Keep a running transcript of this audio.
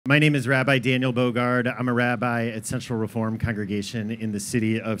My name is Rabbi Daniel Bogard. I'm a rabbi at Central Reform Congregation in the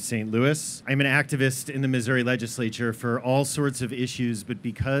city of St. Louis. I'm an activist in the Missouri legislature for all sorts of issues, but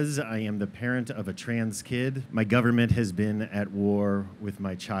because I am the parent of a trans kid, my government has been at war with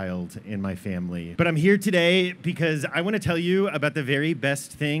my child and my family. But I'm here today because I want to tell you about the very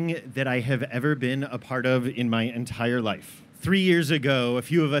best thing that I have ever been a part of in my entire life. 3 years ago, a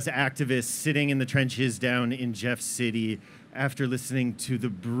few of us activists sitting in the trenches down in Jeff City, after listening to the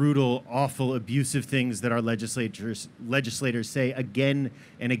brutal, awful, abusive things that our legislators say again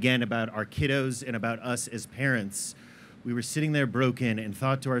and again about our kiddos and about us as parents, we were sitting there broken and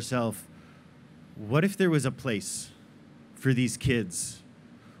thought to ourselves, what if there was a place for these kids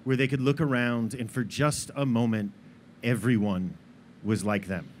where they could look around and for just a moment, everyone was like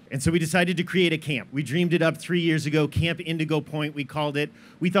them? And so we decided to create a camp. We dreamed it up 3 years ago, Camp Indigo Point, we called it.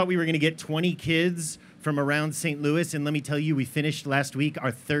 We thought we were gonna get 20 kids from around St. Louis, and let me tell you, we finished last week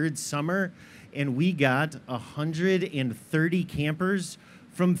our third summer, and we got 130 campers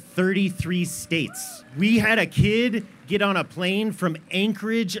from 33 states. We had a kid get on a plane from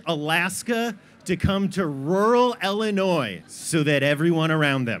Anchorage, Alaska, to come to rural Illinois so that everyone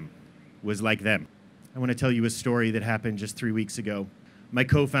around them was like them. I wanna tell you a story that happened just 3 weeks ago. My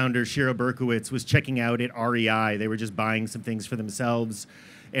co-founder, Shira Berkowitz, was checking out at REI. They were just buying some things for themselves.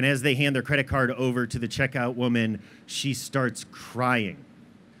 And as they hand their credit card over to the checkout woman, she starts crying.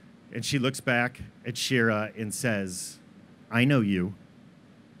 And she looks back at Shira and says, I know you.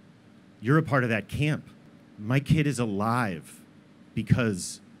 You're a part of that camp. My kid is alive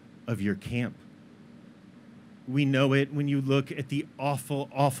because of your camp. We know it when you look at the awful,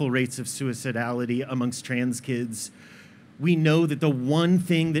 awful rates of suicidality amongst trans kids. We know that the one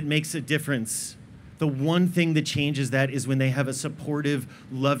thing that makes a difference, the one thing that changes that is when they have a supportive,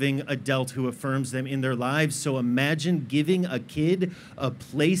 loving adult who affirms them in their lives. So imagine giving a kid a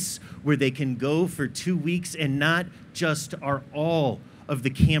place where they can go for 2 weeks and not just are all of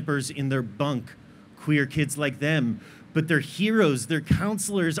the campers in their bunk queer kids like them, but their heroes, their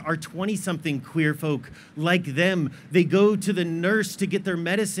counselors are 20-something queer folk like them. They go to the nurse to get their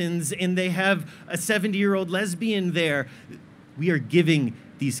medicines and they have a 70-year-old lesbian there. We are giving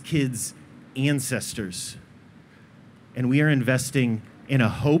these kids ancestors. And we are investing in a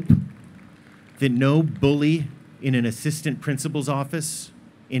hope that no bully in an assistant principal's office,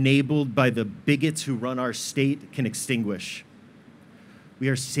 enabled by the bigots who run our state, can extinguish. We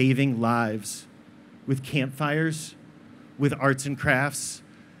are saving lives with campfires, with arts and crafts,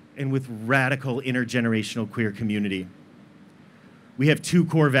 and with radical intergenerational queer community. We have 2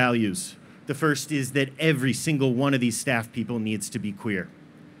 core values. The first is that every single one of these staff people needs to be queer.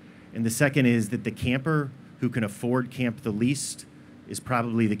 And the second is that the camper who can afford camp the least is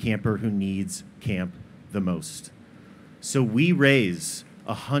probably the camper who needs camp the most. So we raise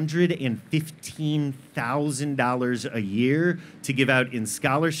 $115,000 a year to give out in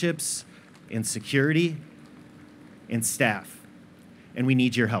scholarships and security and staff. And we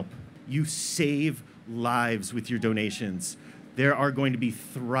need your help. You save lives with your donations. There are going to be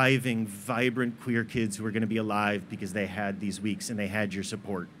thriving, vibrant queer kids who are going to be alive because they had these weeks and they had your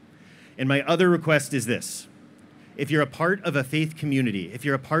support. And my other request is this. If you're a part of a faith community, if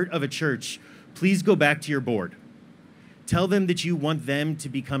you're a part of a church, please go back to your board. Tell them that you want them to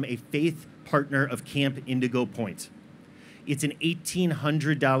become a faith partner of Camp Indigo Point. It's an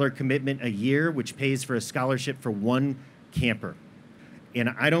 $1,800 commitment a year, which pays for a scholarship for 1 camper. And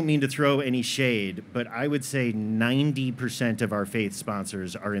I don't mean to throw any shade, but I would say 90% of our faith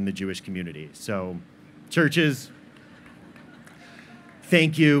sponsors are in the Jewish community. So, churches,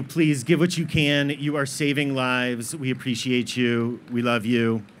 thank you. Please give what you can. You are saving lives. We appreciate you. We love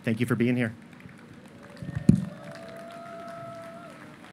you. Thank you for being here.